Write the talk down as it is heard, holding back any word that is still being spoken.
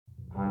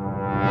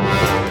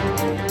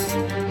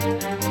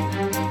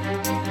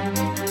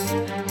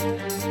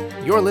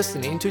You're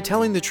listening to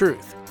Telling the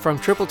Truth from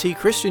Triple T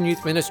Christian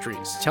Youth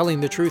Ministries,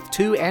 telling the truth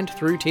to and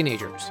through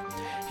teenagers.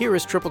 Here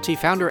is Triple T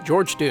founder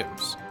George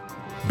Dooms.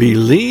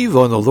 Believe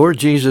on the Lord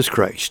Jesus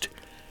Christ.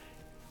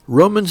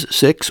 Romans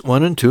 6,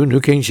 1 and 2, New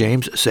King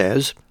James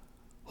says,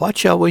 "What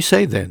shall we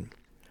say then?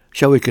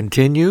 Shall we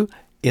continue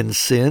in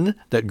sin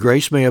that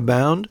grace may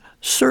abound?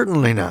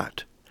 Certainly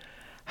not.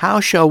 How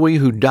shall we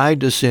who died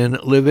to sin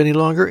live any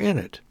longer in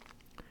it?"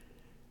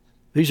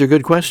 These are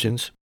good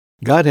questions.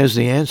 God has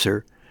the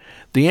answer.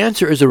 The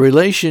answer is a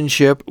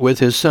relationship with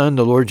His Son,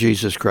 the Lord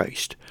Jesus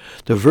Christ.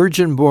 The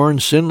virgin-born,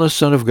 sinless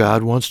Son of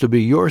God wants to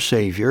be your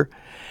Savior,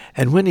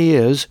 and when He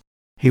is,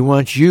 He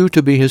wants you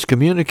to be His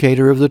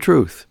communicator of the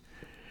truth.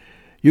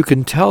 You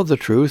can tell the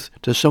truth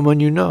to someone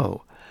you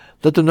know.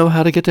 Let them know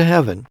how to get to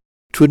heaven,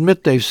 to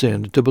admit they've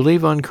sinned, to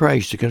believe on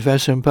Christ, to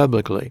confess Him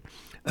publicly.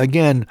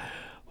 Again,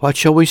 what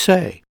shall we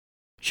say?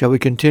 Shall we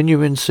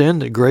continue in sin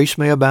that grace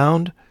may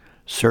abound?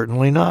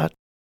 Certainly not.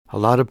 A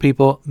lot of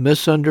people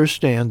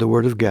misunderstand the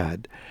Word of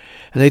God,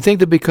 and they think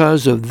that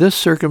because of this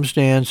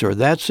circumstance or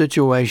that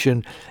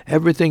situation,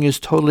 everything is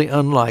totally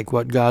unlike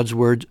what God's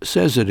Word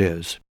says it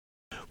is.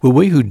 Will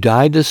we who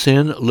died to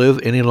sin live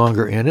any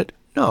longer in it?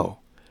 No.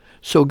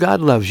 So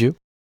God loves you.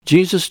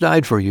 Jesus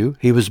died for you.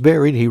 He was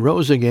buried. He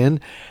rose again.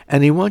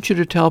 And He wants you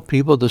to tell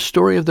people the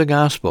story of the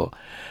gospel,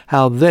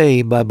 how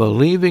they, by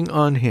believing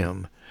on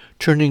Him,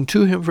 turning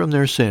to Him from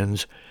their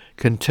sins,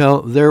 can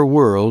tell their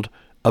world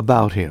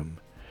about Him.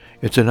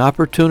 It's an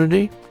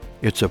opportunity,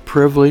 it's a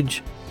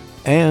privilege,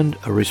 and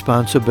a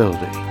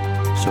responsibility.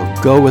 So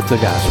go with the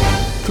gospel,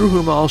 through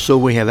whom also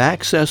we have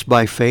access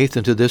by faith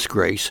into this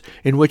grace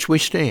in which we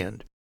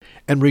stand,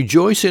 and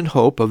rejoice in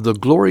hope of the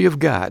glory of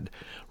God.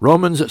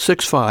 Romans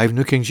 6:5,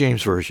 New King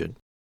James Version.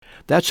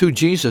 That's who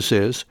Jesus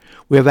is.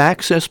 We have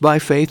access by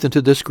faith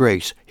into this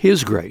grace,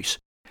 His grace,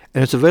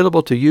 and it's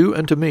available to you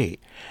and to me.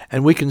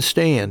 And we can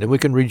stand and we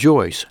can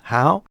rejoice.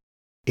 How?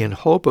 In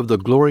hope of the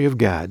glory of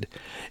God.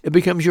 It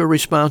becomes your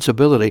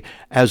responsibility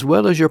as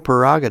well as your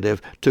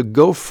prerogative to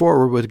go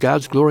forward with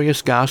God's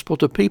glorious gospel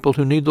to people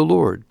who need the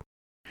Lord.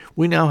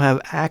 We now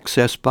have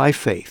access by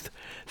faith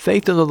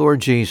in the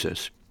Lord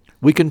Jesus.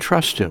 We can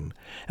trust Him,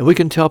 and we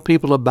can tell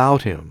people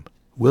about Him.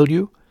 Will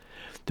you?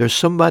 There's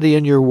somebody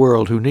in your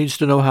world who needs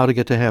to know how to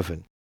get to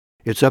heaven.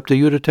 It's up to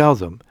you to tell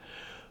them.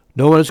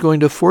 No one is going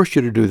to force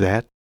you to do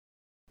that.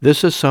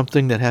 This is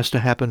something that has to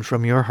happen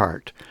from your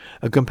heart,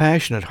 a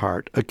compassionate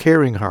heart, a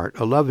caring heart,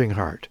 a loving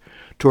heart,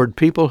 toward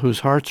people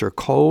whose hearts are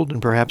cold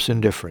and perhaps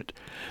indifferent.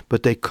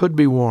 But they could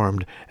be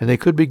warmed, and they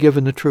could be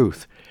given the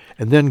truth.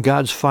 And then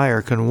God's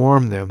fire can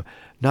warm them,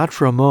 not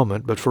for a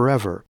moment, but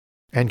forever,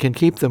 and can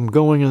keep them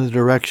going in the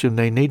direction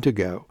they need to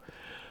go,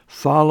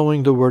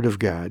 following the Word of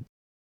God,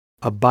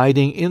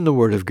 abiding in the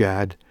Word of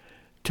God,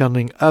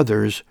 telling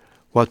others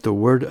what the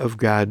Word of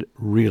God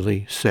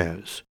really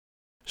says.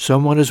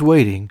 Someone is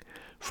waiting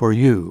for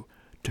you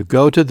to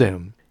go to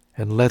them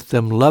and let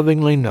them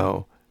lovingly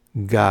know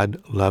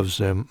God loves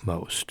them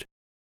most.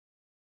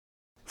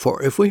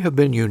 For if we have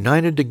been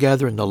united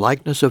together in the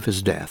likeness of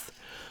His death,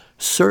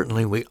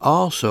 certainly we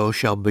also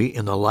shall be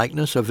in the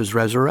likeness of His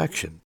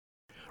resurrection.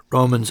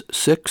 Romans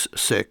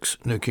 6:6,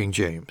 New King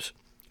James.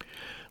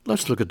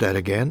 Let's look at that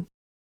again.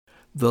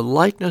 The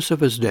likeness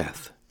of His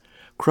death.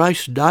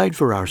 Christ died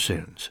for our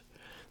sins,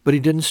 but He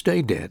didn't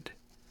stay dead.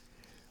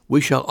 We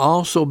shall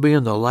also be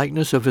in the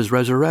likeness of His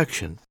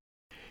resurrection.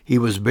 He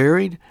was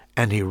buried,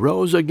 and He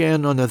rose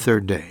again on the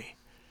third day.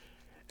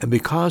 And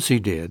because He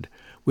did,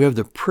 we have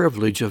the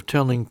privilege of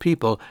telling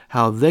people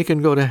how they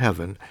can go to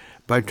heaven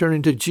by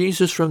turning to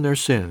Jesus from their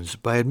sins,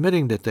 by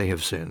admitting that they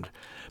have sinned,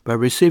 by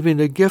receiving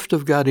the gift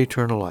of God,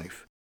 eternal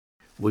life.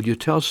 Will you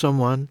tell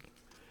someone?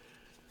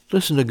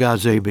 Listen to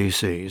God's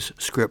ABCs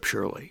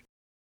scripturally.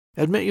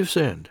 Admit you've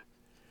sinned.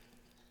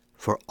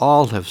 For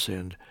all have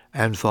sinned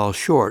and fall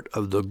short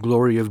of the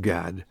glory of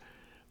God.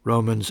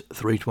 Romans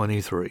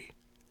 3:23.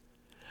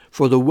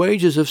 For the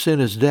wages of sin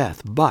is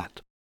death,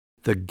 but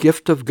the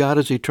gift of God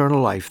is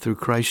eternal life through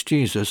Christ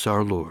Jesus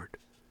our Lord.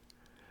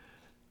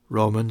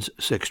 Romans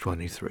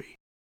 6:23.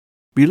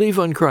 Believe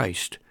on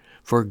Christ,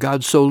 for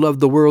God so loved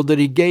the world that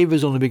He gave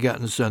His only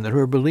begotten Son, that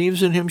whoever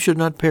believes in Him should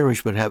not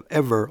perish but have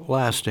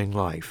everlasting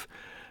life.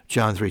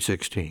 John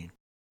 3:16.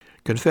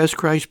 Confess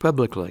Christ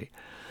publicly,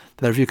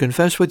 that if you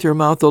confess with your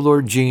mouth the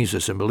Lord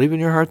Jesus and believe in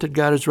your heart that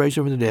God has raised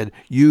Him from the dead,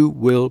 you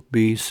will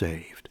be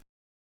saved.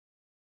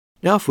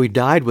 Now if we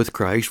died with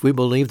Christ, we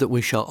believe that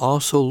we shall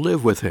also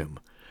live with Him.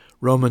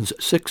 Romans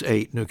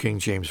 6:8, New King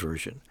James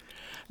Version.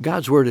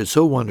 God's Word is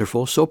so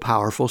wonderful, so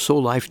powerful, so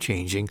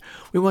life-changing.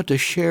 We want to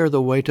share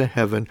the way to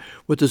heaven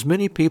with as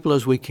many people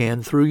as we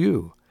can through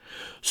you.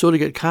 So to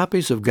get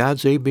copies of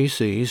God's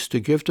ABCs to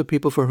give to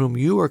people for whom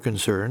you are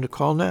concerned,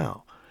 call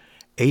now.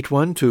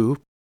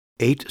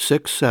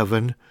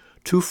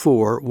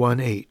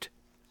 812-867-2418.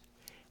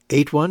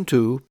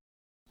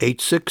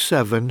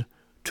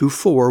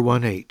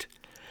 812-867-2418.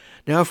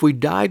 Now, if we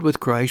died with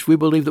Christ, we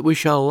believe that we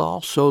shall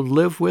also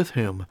live with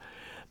Him.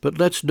 But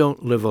let's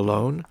don't live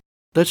alone.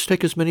 Let's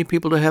take as many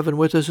people to heaven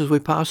with us as we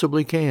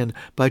possibly can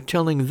by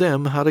telling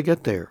them how to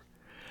get there.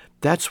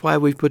 That's why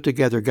we've put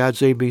together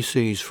God's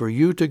ABCs for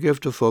you to give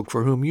to folk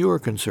for whom you are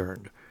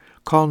concerned.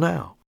 Call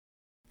now,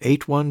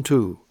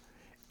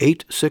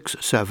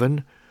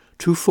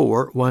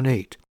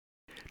 812-867-2418.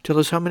 Tell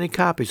us how many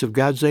copies of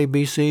God's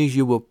ABCs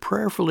you will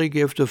prayerfully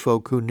give to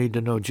folk who need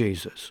to know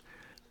Jesus.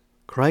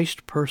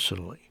 Christ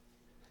personally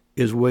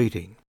is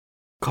waiting.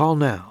 Call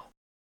now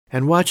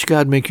and watch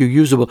God make you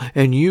usable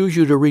and use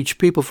you to reach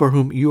people for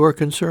whom you are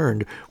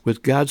concerned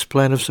with God's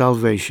plan of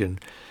salvation.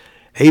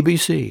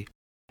 ABC.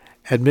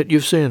 Admit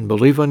you've sinned,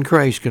 believe on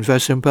Christ,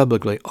 confess Him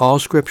publicly, all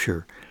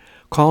Scripture.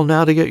 Call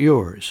now to get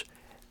yours,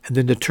 and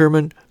then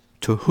determine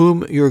to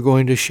whom you're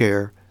going to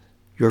share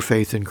your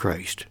faith in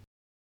Christ.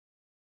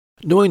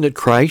 Knowing that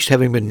Christ,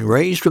 having been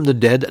raised from the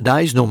dead,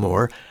 dies no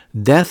more,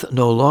 death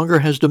no longer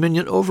has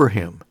dominion over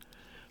Him.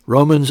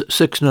 Romans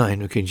 6:9,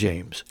 New King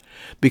James.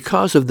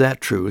 Because of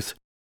that truth,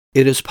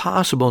 it is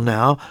possible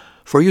now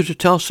for you to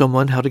tell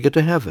someone how to get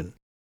to heaven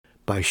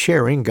by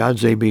sharing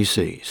God's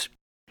ABCs.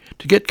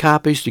 To get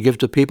copies to give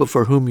to people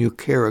for whom you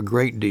care a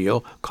great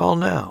deal, call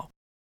now,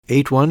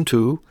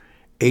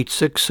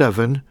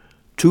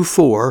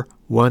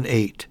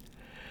 812-867-2418.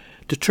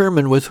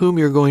 Determine with whom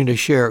you're going to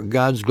share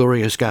God's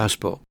glorious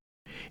gospel.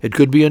 It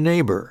could be a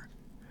neighbor,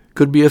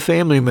 could be a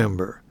family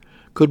member,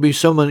 could be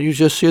someone you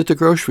just see at the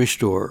grocery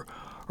store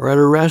or at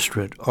a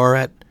restaurant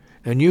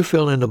and you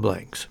fill in the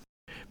blanks.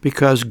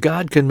 Because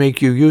God can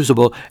make you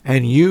usable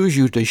and use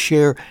you to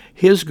share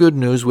His good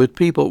news with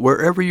people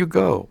wherever you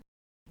go.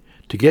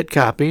 To get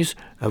copies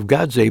of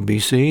God's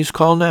ABCs,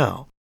 call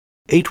now,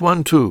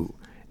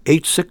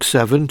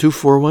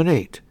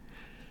 812-867-2418,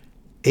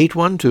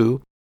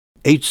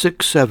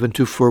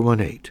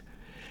 812-867-2418.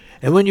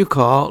 And when you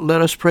call,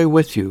 let us pray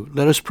with you.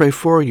 Let us pray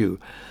for you.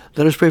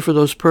 Let us pray for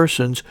those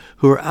persons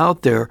who are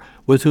out there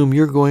with whom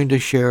you're going to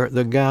share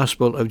the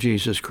gospel of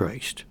Jesus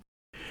Christ.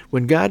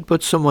 When God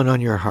puts someone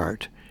on your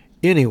heart,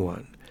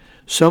 anyone,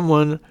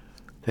 someone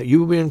that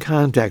you will be in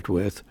contact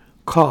with,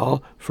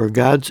 call for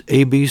God's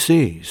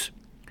ABCs.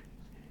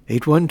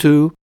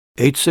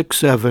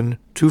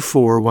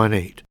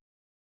 812-867-2418.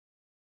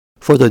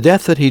 For the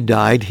death that He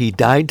died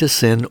to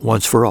sin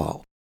once for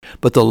all.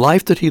 But the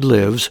life that He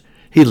lives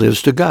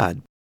to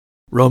God.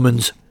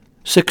 Romans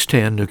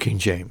 6:10, New King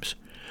James.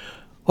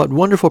 What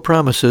wonderful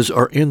promises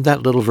are in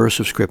that little verse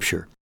of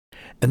Scripture.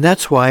 And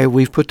that's why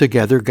we've put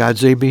together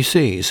God's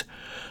ABCs,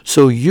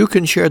 so you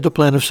can share the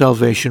plan of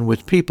salvation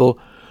with people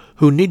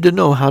who need to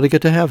know how to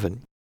get to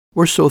heaven.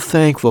 We're so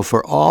thankful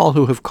for all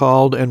who have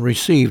called and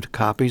received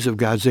copies of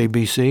God's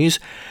ABCs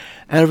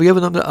and have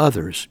given them to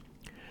others.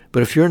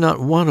 But if you're not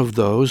one of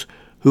those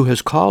who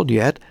has called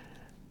yet,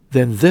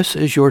 then this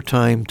is your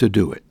time to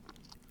do it.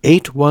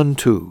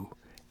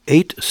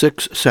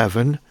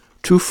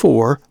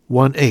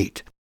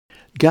 812-867-2418.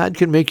 God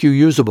can make you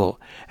usable,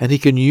 and He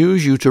can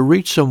use you to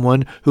reach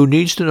someone who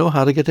needs to know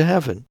how to get to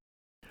heaven.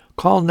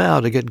 Call now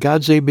to get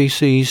God's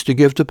ABCs to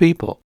give to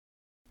people.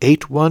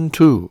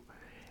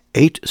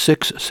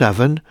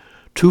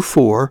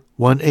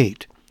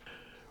 812-867-2418.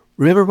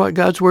 Remember what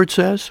God's Word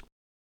says?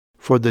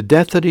 For the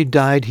death that He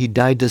died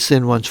to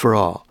sin once for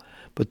all.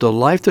 But the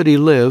life that He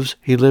lives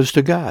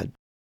to God.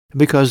 And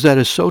because that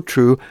is so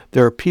true,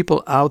 there are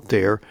people out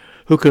there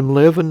who can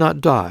live and not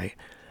die.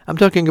 I'm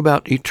talking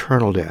about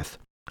eternal death.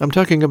 I'm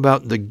talking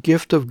about the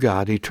gift of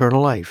God,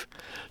 eternal life.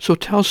 So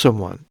tell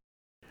someone.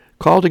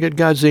 Call to get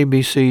God's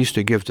ABCs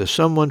to give to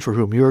someone for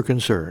whom you are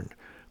concerned.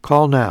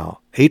 Call now,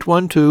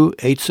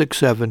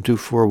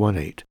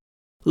 812-867-2418.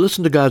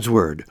 Listen to God's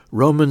Word,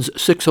 Romans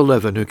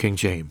 6:11, New King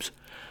James.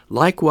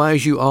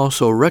 Likewise you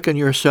also reckon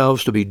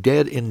yourselves to be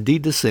dead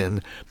indeed to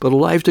sin, but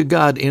alive to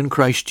God in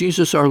Christ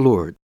Jesus our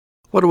Lord.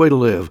 What a way to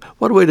live.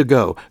 What a way to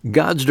go.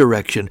 God's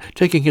direction,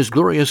 taking His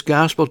glorious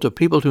gospel to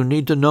people who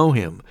need to know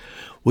Him.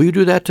 Will you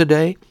do that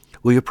today?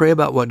 Will you pray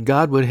about what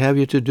God would have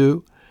you to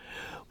do?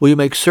 Will you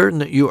make certain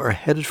that you are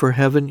headed for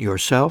heaven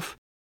yourself?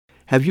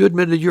 Have you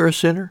admitted you're a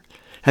sinner?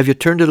 Have you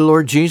turned to the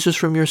Lord Jesus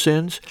from your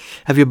sins?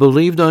 Have you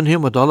believed on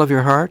Him with all of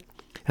your heart?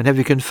 And have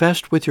you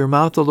confessed with your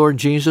mouth the Lord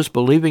Jesus,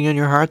 believing in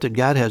your heart that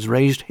God has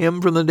raised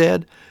Him from the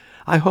dead?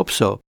 I hope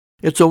so.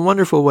 It's a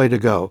wonderful way to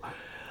go.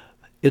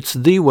 It's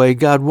the way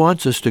God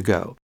wants us to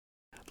go.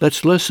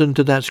 Let's listen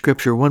to that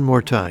scripture one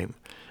more time.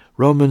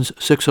 Romans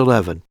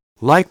 6:11.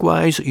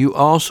 Likewise, you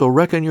also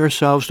reckon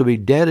yourselves to be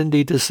dead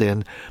indeed to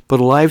sin, but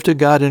alive to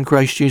God in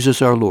Christ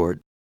Jesus our Lord.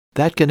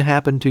 That can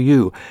happen to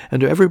you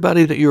and to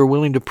everybody that you are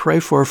willing to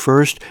pray for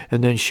first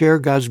and then share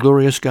God's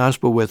glorious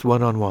gospel with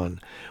one-on-one.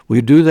 Will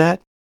you do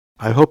that?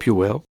 I hope you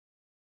will.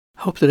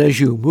 I hope that as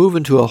you move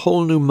into a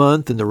whole new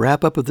month and the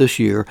wrap-up of this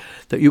year,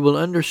 that you will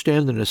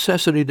understand the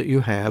necessity that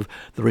you have,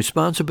 the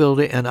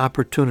responsibility and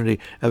opportunity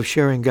of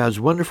sharing God's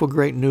wonderful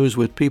great news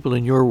with people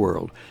in your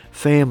world,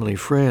 family,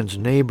 friends,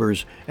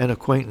 neighbors, and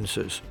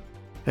acquaintances,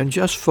 and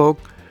just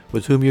folk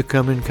with whom you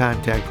come in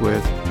contact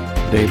with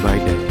day by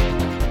day.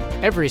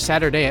 Every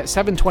Saturday at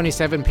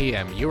 7:27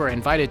 p.m., you are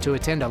invited to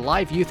attend a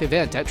live youth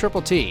event at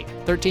Triple T,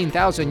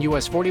 13,000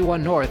 US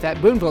 41 North at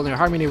Boonville near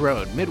Harmony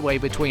Road, midway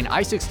between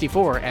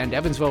I-64 and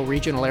Evansville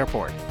Regional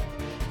Airport.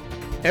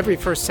 Every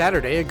first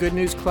Saturday, a Good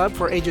News Club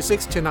for ages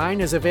 6 to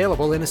 9 is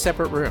available in a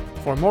separate room.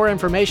 For more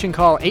information,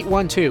 call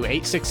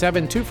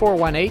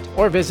 812-867-2418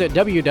 or visit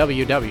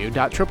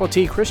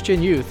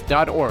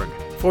www.TTTChristianYouth.org.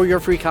 For your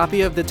free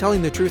copy of the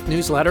Telling the Truth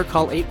newsletter,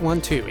 call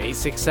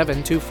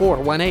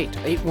 812-867-2418,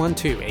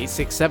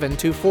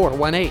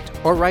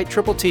 812-867-2418, or write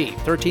Triple T,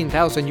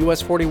 13,000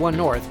 U.S. 41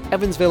 North,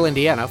 Evansville,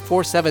 Indiana,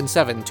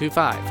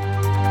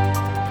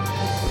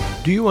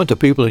 47725. Do you want the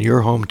people in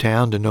your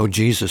hometown to know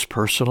Jesus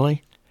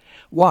personally?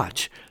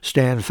 Watch,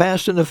 stand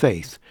fast in the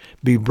faith,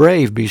 be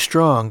brave, be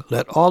strong,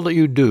 let all that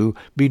you do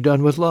be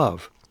done with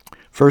love.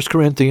 1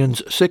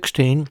 Corinthians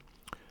 16,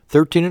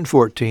 13 and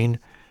 14,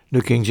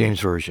 New King James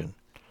Version.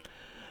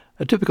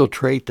 A typical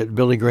trait that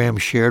Billy Graham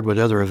shared with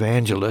other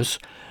evangelists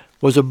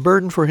was a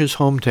burden for his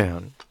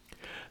hometown.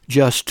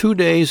 Just 2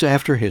 days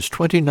after his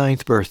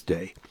 29th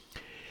birthday,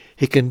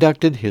 he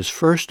conducted his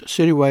first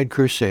citywide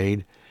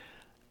crusade,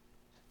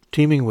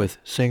 teaming with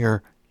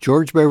singer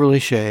George Beverly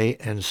Shea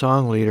and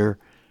song leader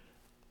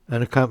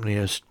and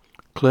accompanist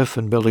Cliff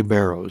and Billy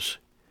Barrows.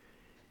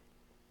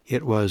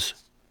 It was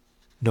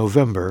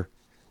November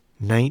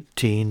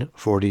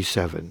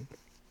 1947.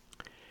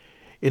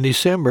 In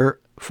December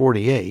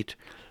 48,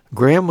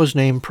 Graham was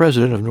named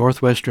president of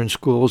Northwestern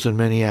Schools in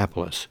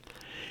Minneapolis.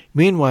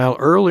 Meanwhile,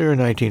 earlier in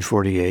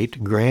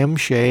 1948, Graham,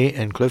 Shea,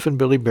 and Cliff and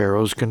Billy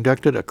Barrows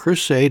conducted a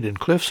crusade in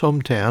Cliff's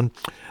hometown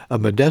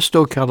of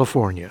Modesto,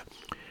 California.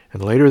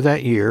 And later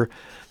that year,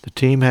 the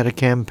team had a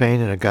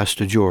campaign in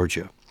Augusta,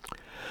 Georgia.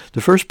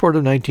 The first part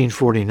of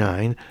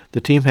 1949, the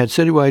team had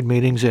citywide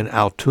meetings in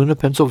Altoona,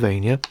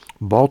 Pennsylvania,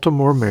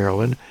 Baltimore,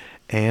 Maryland,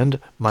 and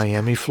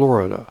Miami,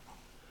 Florida.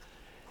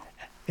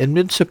 In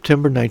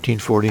mid-September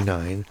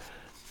 1949,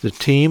 the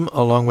team,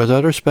 along with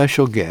other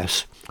special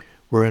guests,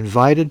 were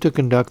invited to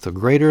conduct the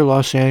Greater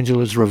Los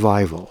Angeles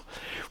Revival,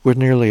 with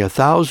nearly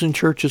 1,000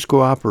 churches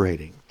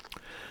cooperating.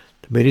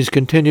 The meetings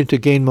continued to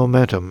gain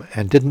momentum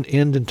and didn't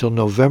end until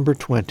November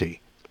 20,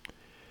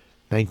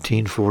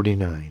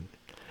 1949.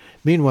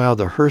 Meanwhile,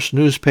 the Hearst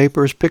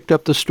newspapers picked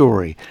up the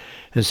story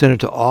and sent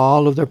it to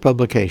all of their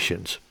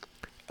publications.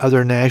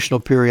 Other national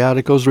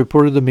periodicals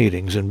reported the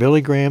meetings, and Billy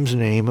Graham's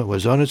name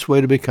was on its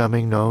way to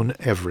becoming known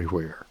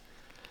everywhere.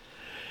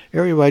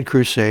 Area-wide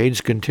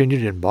crusades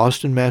continued in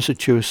Boston,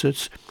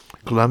 Massachusetts,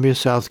 Columbia,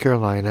 South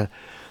Carolina,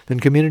 then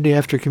community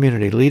after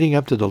community, leading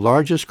up to the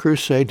largest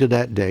crusade to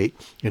that date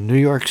in New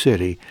York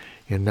City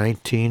in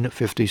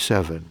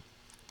 1957.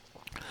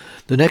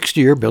 The next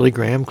year, Billy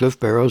Graham, Cliff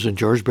Barrows, and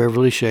George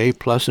Beverly Shea,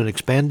 plus an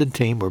expanded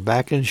team, were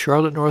back in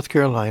Charlotte, North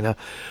Carolina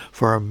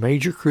for a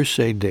major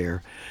crusade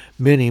there,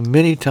 many,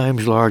 many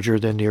times larger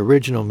than the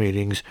original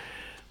meetings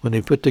when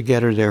they put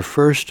together their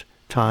first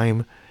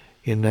time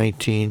in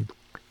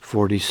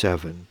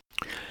 1947.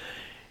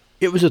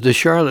 It was at the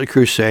Charlotte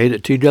Crusade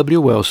that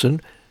T.W.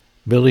 Wilson,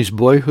 Billy's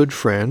boyhood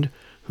friend,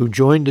 who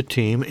joined the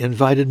team,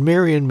 invited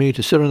Mary and me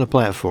to sit on the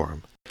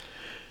platform.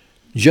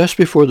 Just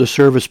before the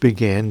service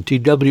began,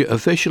 T.W.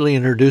 officially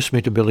introduced me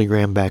to Billy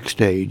Graham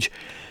backstage,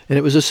 and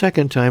it was the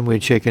second time we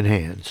had shaken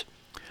hands.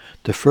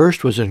 The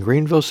first was in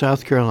Greenville,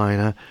 South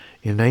Carolina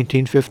in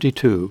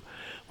 1952,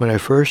 when I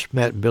first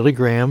met Billy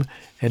Graham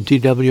and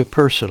T.W.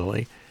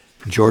 personally,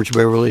 George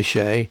Beverly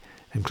Shea,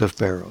 and Cliff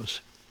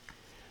Barrows.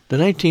 The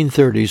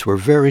 1930s were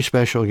very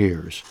special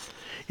years.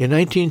 In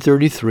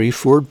 1933,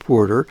 Ford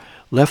Porter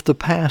left the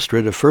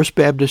pastorate of First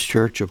Baptist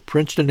Church of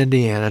Princeton,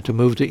 Indiana, to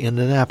move to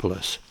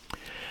Indianapolis.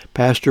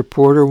 Pastor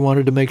Porter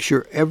wanted to make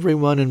sure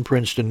everyone in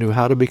Princeton knew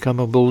how to become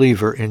a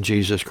believer in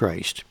Jesus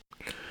Christ.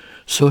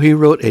 So he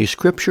wrote a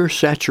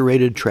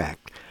scripture-saturated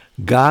tract,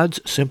 God's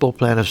Simple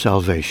Plan of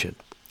Salvation.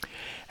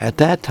 At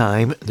that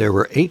time, there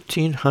were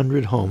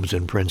 1,800 homes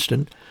in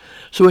Princeton,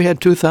 so he had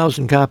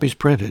 2,000 copies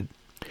printed.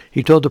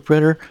 He told the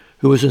printer,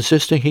 who was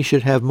insisting he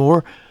should have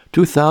more,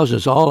 2,000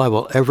 is all I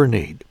will ever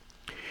need.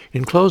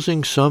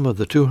 Enclosing some of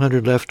the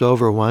 200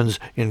 leftover ones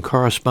in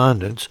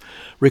correspondence,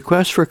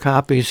 requests for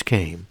copies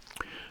came.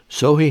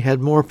 So he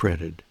had more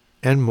printed,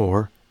 and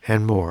more,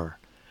 and more.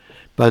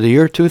 By the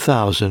year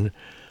 2000,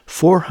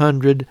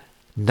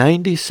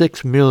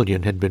 496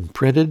 million had been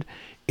printed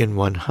in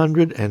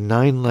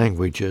 109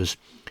 languages,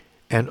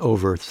 and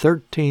over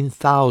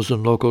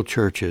 13,000 local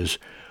churches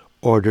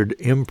ordered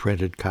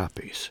imprinted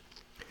copies.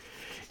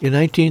 In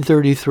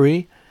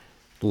 1933,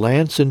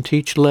 Lance and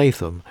Teach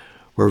Latham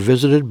were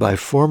visited by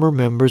former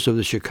members of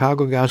the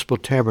Chicago Gospel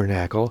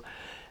Tabernacle,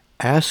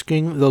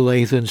 asking the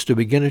Lathans to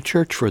begin a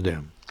church for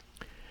them.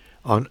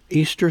 On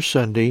Easter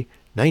Sunday,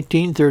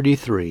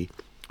 1933,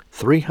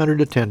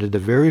 300 attended the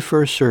very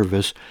first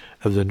service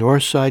of the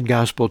Northside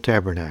Gospel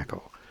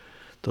Tabernacle.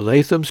 The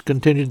Lathams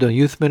continued the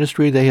youth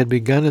ministry they had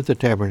begun at the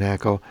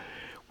Tabernacle,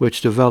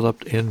 which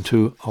developed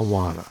into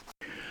Awana.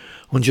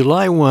 On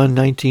July 1,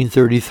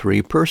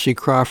 1933, Percy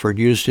Crawford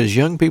used his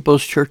Young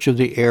People's Church of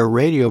the Air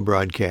radio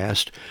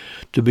broadcast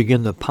to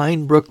begin the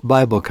Pine Brook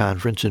Bible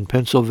Conference in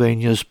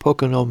Pennsylvania's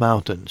Pocono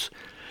Mountains.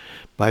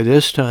 By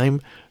this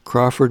time,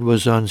 Crawford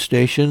was on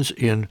stations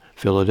in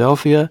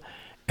Philadelphia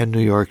and New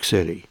York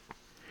City.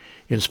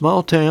 In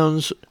small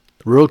towns,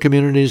 rural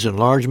communities, and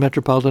large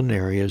metropolitan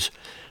areas,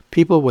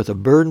 People with a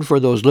burden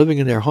for those living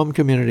in their home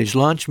communities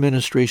launch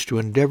ministries to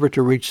endeavor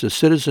to reach the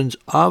citizens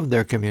of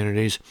their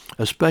communities,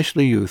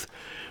 especially youth,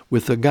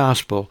 with the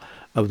gospel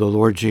of the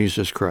Lord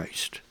Jesus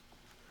Christ.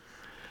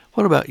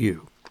 What about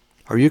you?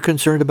 Are you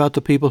concerned about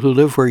the people who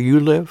live where you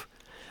live?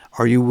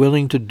 Are you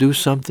willing to do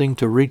something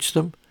to reach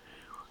them?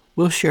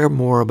 We'll share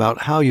more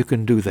about how you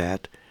can do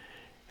that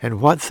and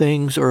what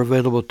things are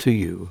available to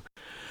you,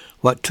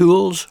 what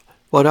tools,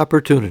 what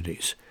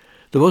opportunities.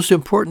 The most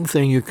important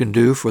thing you can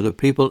do for the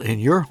people in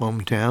your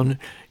hometown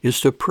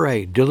is to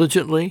pray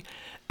diligently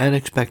and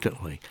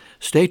expectantly.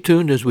 Stay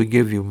tuned as we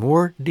give you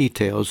more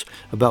details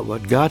about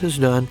what God has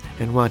done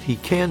and what He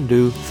can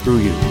do through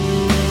you.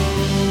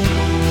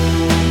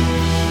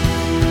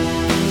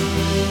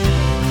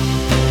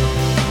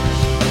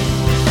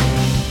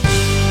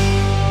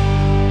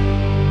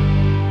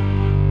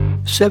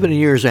 "70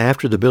 years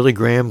after the Billy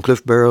Graham,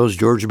 Cliff Barrows,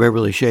 George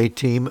Beverly Shea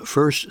team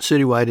first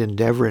citywide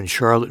endeavor in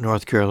Charlotte,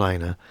 North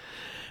Carolina,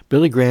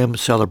 Billy Graham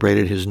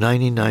celebrated his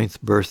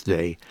 99th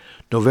birthday,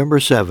 November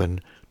 7,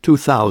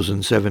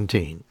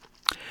 2017.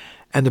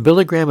 And the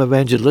Billy Graham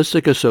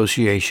Evangelistic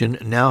Association,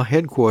 now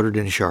headquartered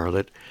in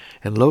Charlotte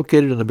and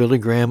located on the Billy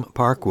Graham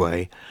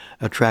Parkway,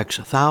 attracts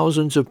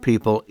thousands of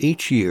people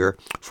each year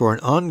for an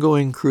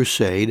ongoing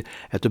crusade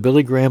at the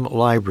Billy Graham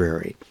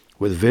Library,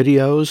 with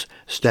videos,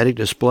 static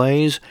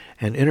displays,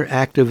 and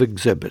interactive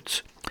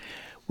exhibits,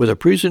 with a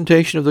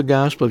presentation of the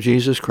gospel of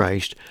Jesus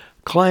Christ,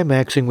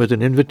 climaxing with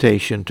an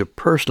invitation to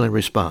personally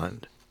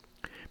respond.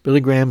 Billy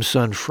Graham's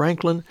son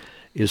Franklin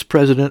is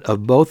president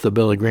of both the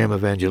Billy Graham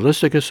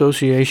Evangelistic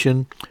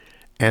Association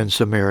and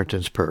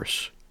Samaritan's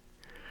Purse.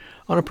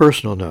 On a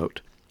personal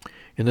note,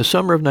 in the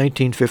summer of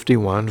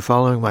 1951,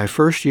 following my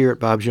first year at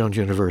Bob Jones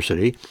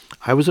University,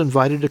 I was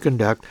invited to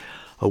conduct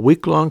a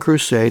week-long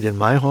crusade in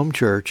my home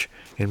church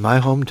in my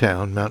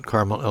hometown, Mount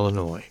Carmel,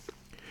 Illinois.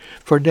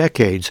 For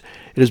decades,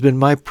 it has been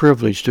my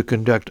privilege to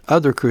conduct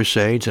other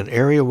crusades and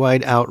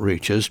area-wide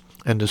outreaches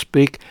and to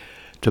speak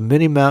to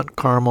many Mount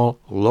Carmel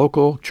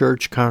local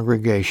church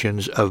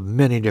congregations of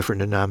many different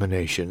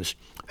denominations,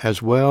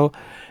 as well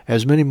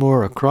as many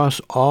more across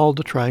all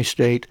the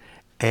tri-state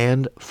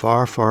and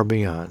far, far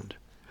beyond.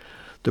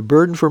 The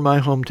burden for my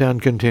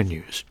hometown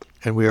continues,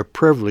 and we are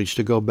privileged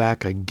to go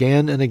back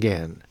again and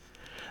again,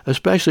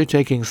 especially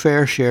taking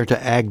Fair Share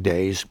to Ag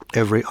Days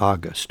every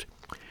August.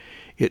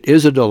 It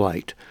is a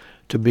delight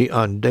to be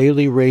on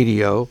daily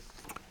radio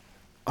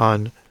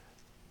on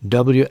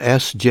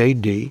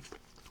WSJD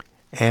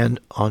and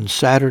on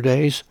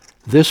Saturdays,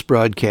 this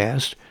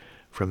broadcast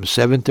from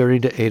 7:30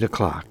 to 8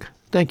 o'clock.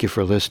 Thank you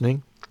for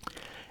listening.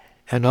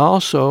 And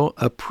also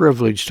a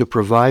privilege to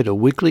provide a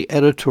weekly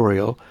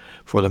editorial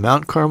for the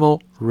Mount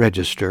Carmel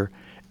Register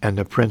and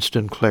the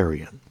Princeton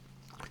Clarion.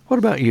 What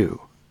about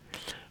you?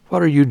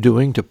 What are you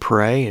doing to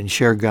pray and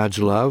share God's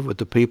love with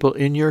the people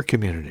in your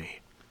community?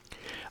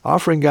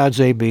 Offering God's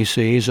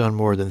ABCs on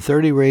more than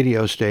 30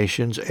 radio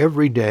stations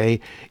every day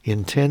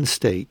in 10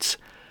 states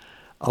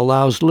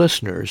allows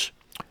listeners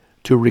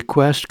to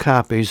request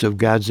copies of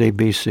God's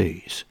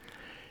ABCs.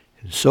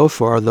 And so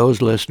far,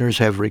 those listeners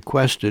have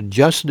requested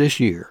just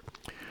this year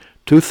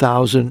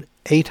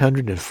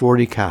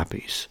 2,840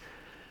 copies.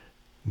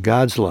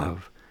 God's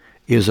love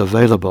is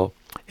available,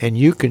 and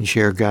you can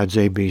share God's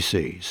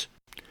ABCs.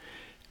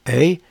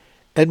 A.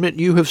 Admit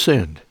you have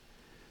sinned.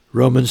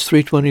 Romans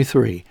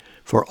 3:23.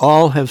 For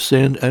all have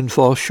sinned and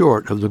fall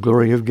short of the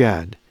glory of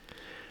God.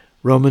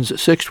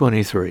 Romans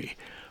 6:23.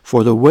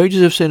 For the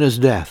wages of sin is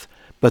death,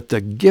 but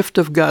the gift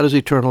of God is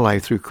eternal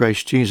life through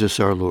Christ Jesus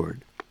our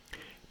Lord.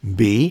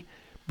 B.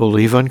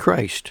 Believe on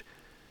Christ.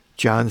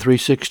 John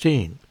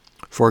 3:16.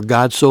 For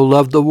God so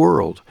loved the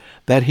world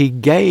that he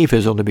gave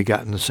his only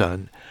begotten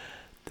Son,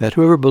 that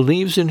whoever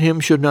believes in him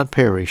should not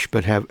perish,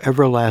 but have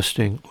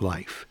everlasting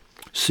life.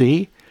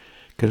 C.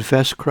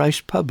 Confess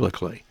Christ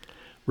publicly.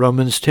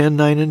 Romans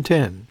 10:9 and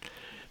 10.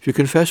 If you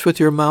confess with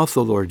your mouth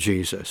the Lord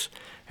Jesus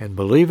and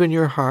believe in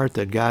your heart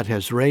that God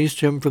has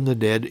raised him from the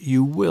dead,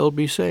 you will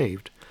be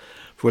saved.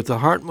 For with the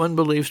heart one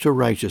believes to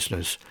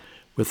righteousness,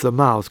 with the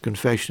mouth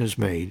confession is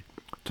made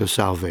to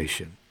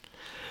salvation.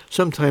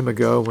 Some time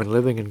ago, when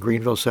living in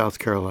Greenville, South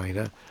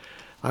Carolina,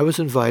 I was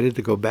invited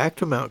to go back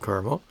to Mount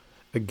Carmel,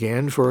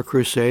 again for a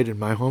crusade in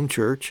my home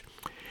church,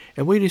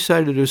 and we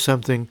decided to do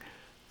something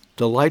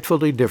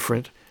delightfully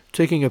different,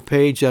 taking a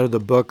page out of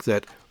the book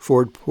that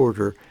Ford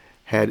Porter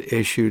had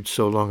issued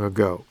so long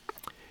ago.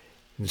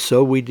 And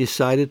so we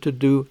decided to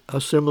do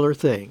a similar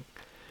thing.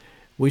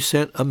 We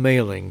sent a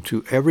mailing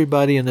to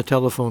everybody in the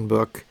telephone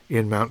book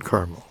in Mount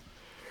Carmel.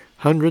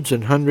 Hundreds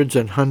and hundreds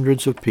and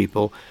hundreds of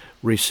people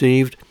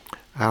received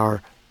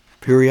our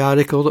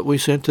periodical that we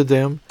sent to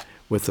them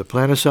with the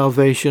plan of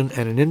salvation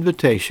and an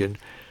invitation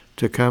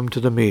to come to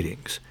the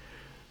meetings.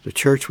 The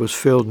church was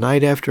filled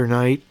night after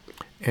night,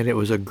 and it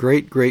was a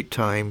great, great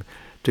time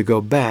to go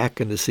back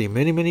and to see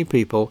many, many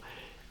people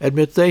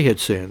admit they had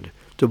sinned,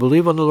 to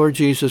believe on the Lord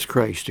Jesus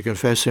Christ, to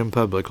confess him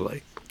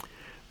publicly.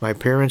 My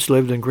parents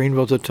lived in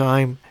Greenville at the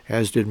time,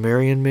 as did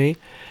Mary and me,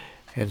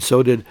 and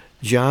so did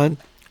John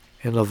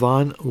and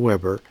LaVon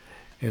Weber,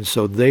 And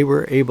so they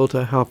were able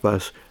to help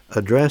us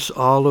address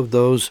all of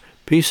those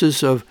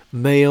pieces of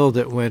mail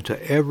that went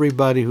to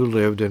everybody who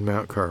lived in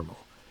Mount Carmel.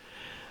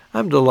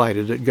 I'm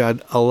delighted that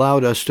God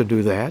allowed us to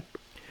do that,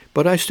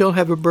 but I still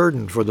have a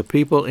burden for the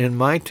people in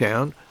my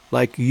town,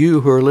 like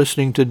you who are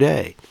listening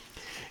today.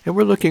 And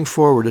we're looking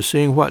forward to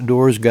seeing what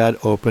doors God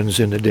opens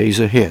in the days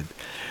ahead.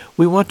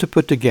 We want to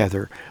put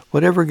together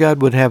whatever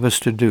God would have us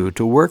to do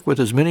to work with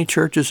as many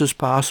churches as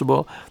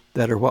possible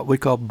that are what we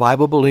call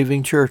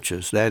Bible-believing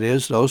churches. That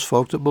is, those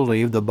folks that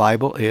believe the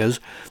Bible is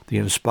the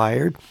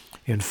inspired,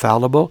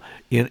 infallible,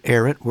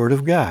 inerrant Word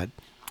of God.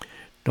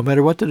 No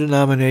matter what the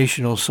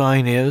denominational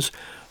sign is,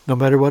 no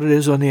matter what it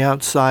is on the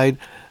outside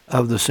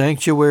of the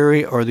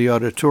sanctuary or the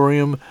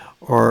auditorium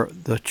or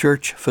the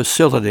church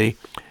facility,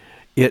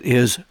 it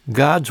is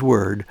God's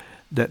Word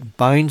that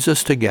binds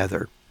us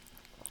together.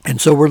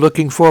 And so we're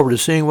looking forward to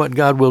seeing what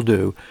God will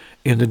do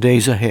in the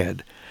days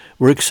ahead.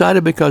 We're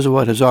excited because of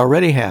what has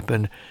already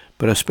happened,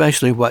 but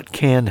especially what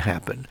can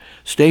happen.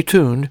 Stay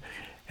tuned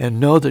and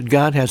know that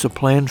God has a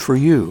plan for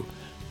you.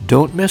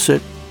 Don't miss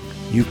it.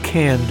 You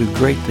can do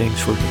great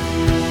things for Him.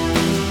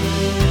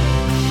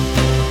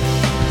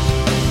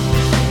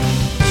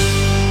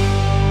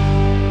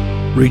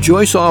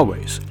 Rejoice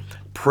always.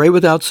 Pray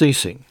without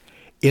ceasing.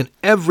 In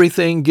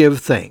everything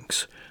give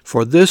thanks,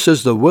 for this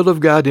is the will of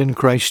God in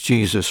Christ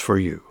Jesus for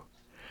you.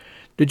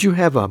 Did you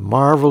have a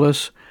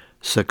marvelous,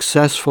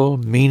 successful,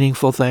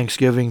 meaningful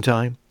Thanksgiving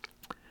time?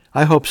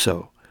 I hope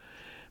so,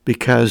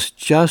 because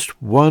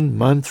just 1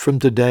 month from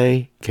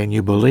today, can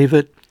you believe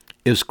it,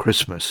 is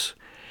Christmas.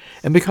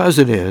 And because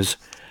it is,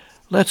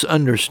 let's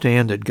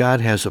understand that God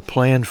has a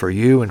plan for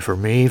you and for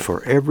me,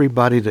 for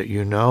everybody that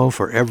you know,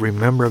 for every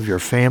member of your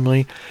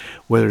family,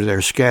 whether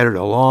they're scattered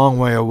a long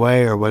way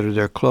away or whether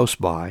they're close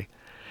by.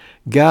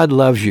 God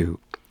loves you,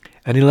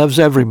 and He loves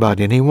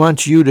everybody, and He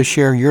wants you to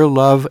share your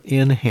love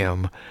in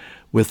Him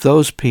with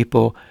those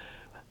people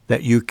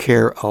that you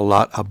care a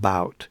lot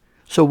about.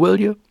 So will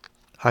you?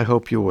 I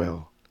hope you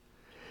will.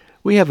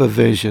 We have a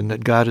vision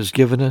that God has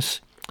given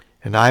us,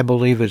 and I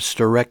believe it's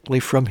directly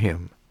from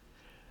Him.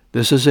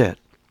 This is it.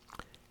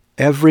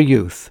 Every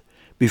youth,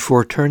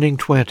 before turning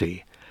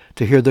 20,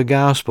 to hear the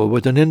gospel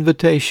with an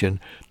invitation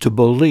to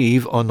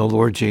believe on the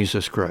Lord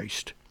Jesus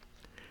Christ.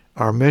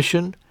 Our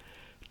mission?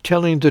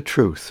 Telling the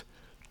truth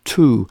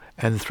to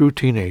and through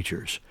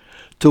teenagers,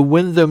 to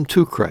win them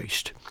to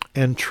Christ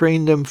and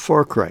train them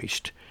for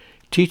Christ,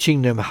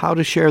 teaching them how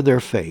to share their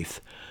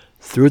faith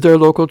through their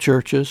local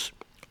churches,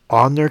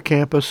 on their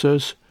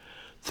campuses,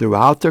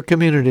 throughout their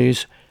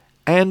communities,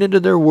 and into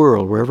their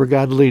world, wherever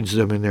God leads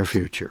them in their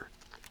future.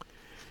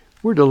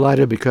 We're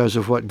delighted because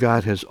of what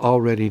God has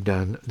already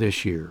done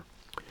this year.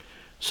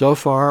 So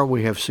far,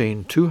 we have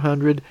seen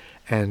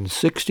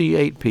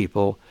 268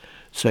 people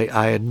say,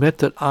 I admit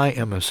that I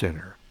am a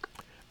sinner.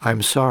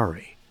 I'm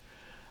sorry.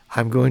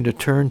 I'm going to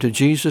turn to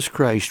Jesus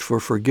Christ for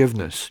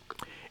forgiveness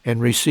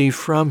and receive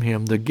from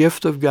Him the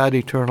gift of God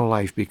eternal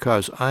life,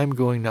 because I'm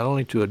going not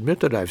only to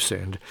admit that I've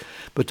sinned,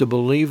 but to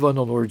believe on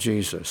the Lord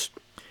Jesus,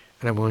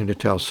 and I'm willing to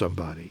tell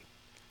somebody.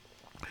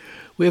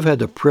 We have had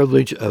the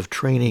privilege of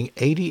training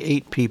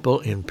 88 people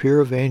in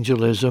peer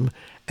evangelism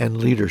and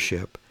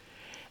leadership,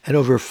 and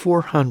over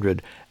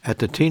 400 at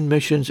the Teen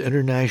Missions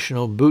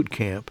International Boot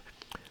Camp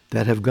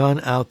that have gone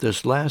out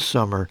this last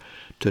summer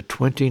to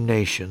 20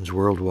 nations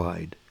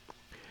worldwide.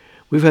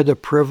 We've had the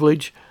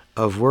privilege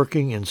of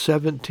working in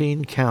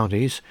 17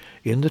 counties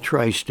in the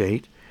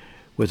tri-state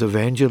with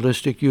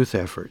evangelistic youth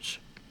efforts.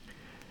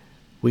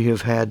 We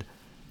have had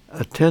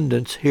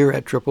attendance here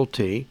at Triple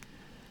T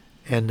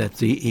and at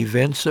the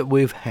events that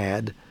we've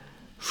had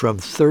from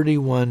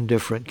 31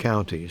 different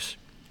counties.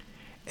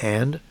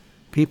 And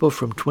people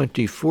from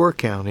 24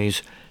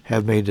 counties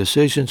have made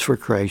decisions for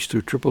Christ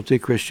through Triple T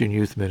Christian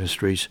Youth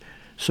Ministries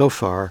so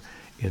far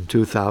in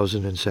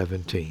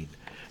 2017.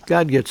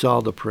 God gets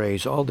all the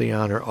praise, all the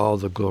honor, all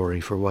the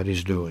glory for what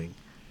He's doing.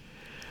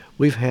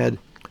 We've had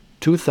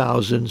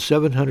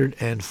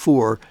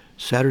 2,704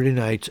 Saturday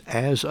nights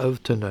as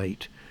of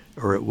tonight,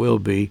 or it will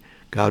be,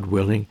 God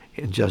willing,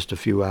 in just a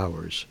few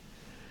hours.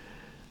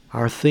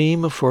 Our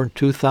theme for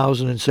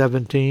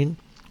 2017,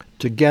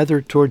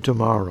 Together Toward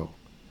Tomorrow.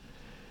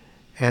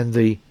 And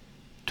the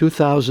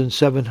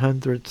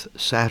 2,700th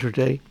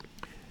Saturday,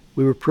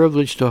 we were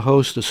privileged to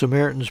host the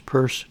Samaritan's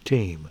Purse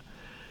team.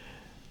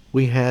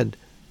 We had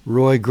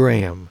Roy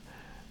Graham,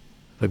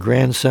 the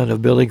grandson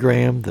of Billy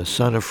Graham, the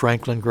son of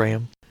Franklin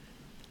Graham,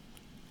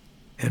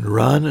 and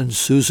Ron and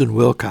Susan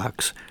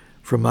Wilcox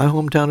from my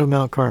hometown of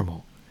Mount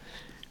Carmel.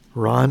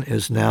 Ron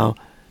is now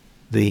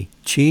the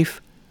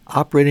Chief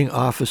Operating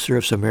Officer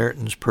of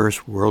Samaritan's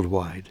Purse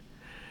worldwide.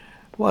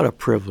 What a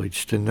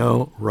privilege to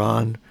know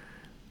Ron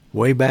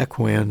way back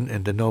when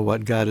and to know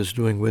what God is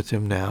doing with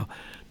him now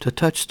to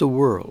touch the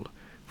world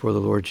for the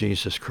Lord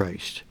Jesus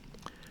Christ.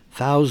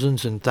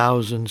 Thousands and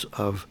thousands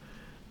of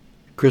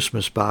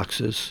Christmas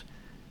boxes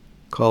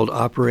called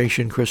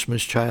Operation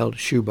Christmas Child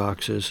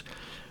shoeboxes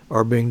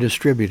are being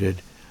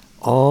distributed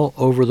all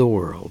over the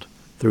world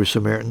through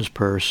Samaritan's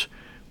Purse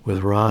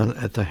with Ron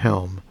at the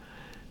helm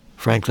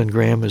Franklin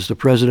Graham is the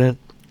president,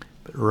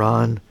 but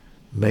Ron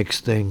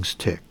makes things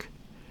tick.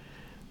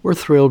 We're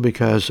thrilled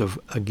because of,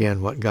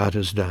 again, what God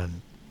has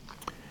done.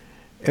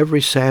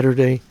 Every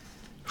Saturday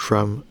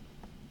from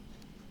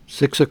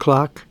 6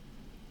 o'clock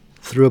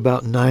through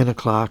about 9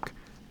 o'clock,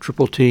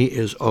 Triple T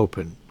is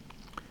open.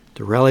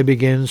 The rally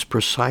begins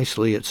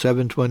precisely at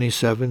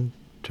 7:27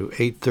 to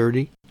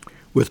 8:30,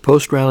 with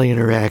post-rally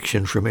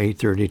interaction from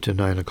 8:30 to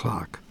 9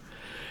 o'clock.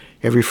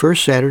 Every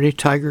first Saturday,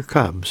 Tiger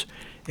Cubs,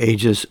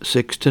 ages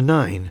 6 to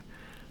 9,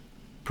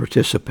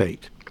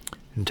 participate.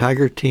 And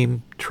Tiger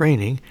team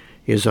training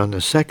is on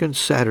the second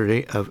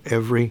Saturday of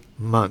every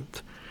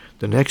month.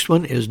 The next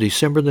one is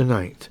December the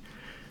 9th,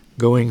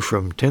 going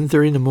from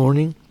 10:30 in the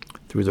morning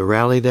through the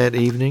rally that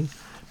evening,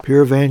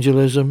 peer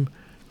evangelism,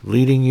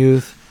 leading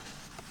youth,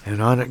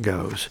 and on it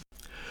goes.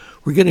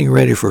 We're getting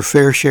ready for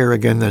Fair Share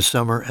again this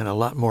summer and a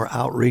lot more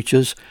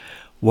outreaches.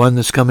 One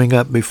that's coming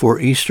up before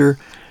Easter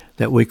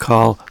that we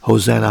call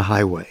Hosanna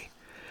Highway.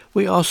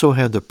 We also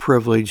have the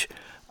privilege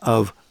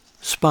of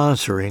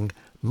sponsoring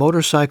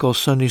motorcycle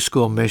Sunday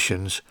school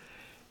missions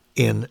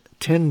in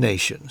 10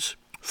 nations,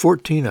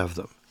 14 of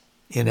them,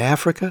 in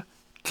Africa,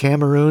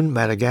 Cameroon,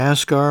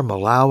 Madagascar,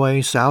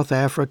 Malawi, South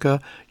Africa,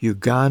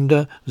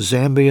 Uganda,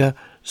 Zambia,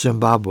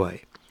 Zimbabwe.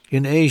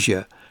 In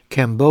Asia,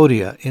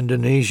 Cambodia,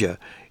 Indonesia.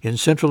 In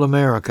Central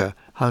America,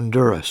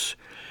 Honduras.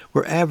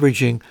 We're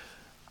averaging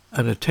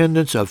an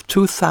attendance of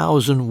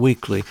 2,000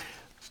 weekly,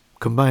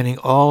 combining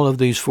all of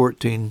these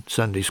 14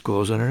 Sunday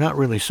schools. And they're not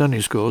really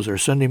Sunday schools. They're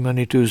Sunday,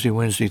 Monday, Tuesday,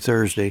 Wednesday,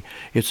 Thursday.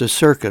 It's a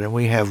circuit, and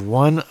we have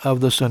one of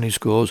the Sunday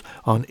schools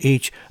on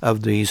each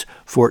of these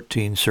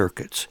 14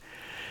 circuits.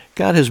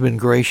 God has been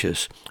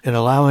gracious in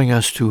allowing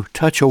us to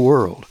touch a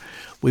world.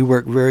 We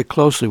work very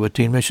closely with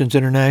Teen Missions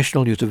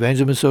International, Youth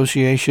Evangelism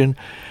Association,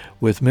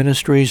 with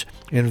ministries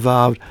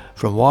involved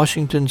from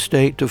Washington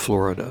State to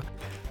Florida.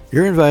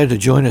 You're invited to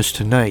join us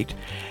tonight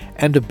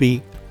and to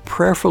be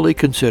prayerfully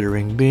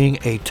considering being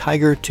a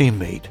Tiger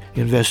teammate,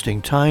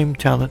 investing time,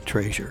 talent,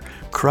 treasure.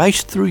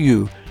 Christ through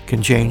you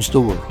can change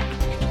the world.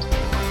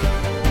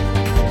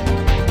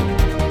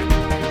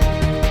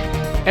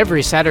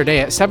 Every Saturday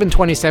at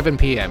 7:27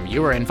 p.m.,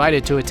 you are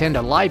invited to attend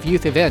a live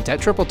youth event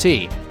at Triple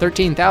T,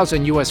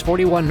 13,000 US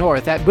 41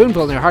 North at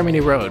Boonville near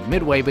Harmony Road,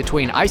 midway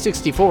between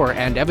I-64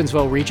 and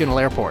Evansville Regional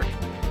Airport.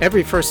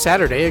 Every first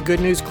Saturday, a Good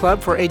News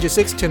Club for ages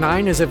 6 to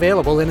 9 is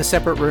available in a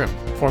separate room.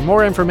 For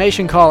more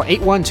information, call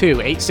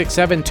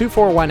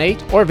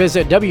 812-867-2418 or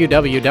visit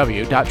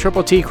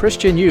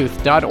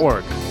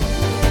www.tripletchristianyouth.org.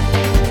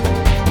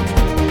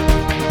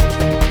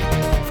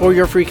 For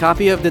your free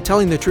copy of the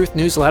Telling the Truth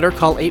newsletter,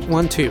 call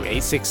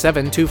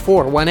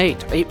 812-867-2418,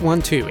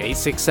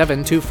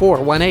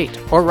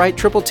 812-867-2418, or write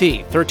Triple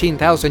T,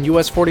 13,000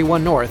 US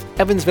 41 North,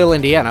 Evansville,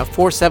 Indiana,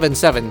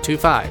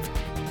 47725.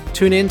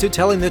 Tune in to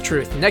Telling the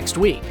Truth next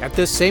week at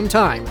this same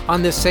time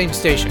on this same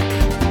station.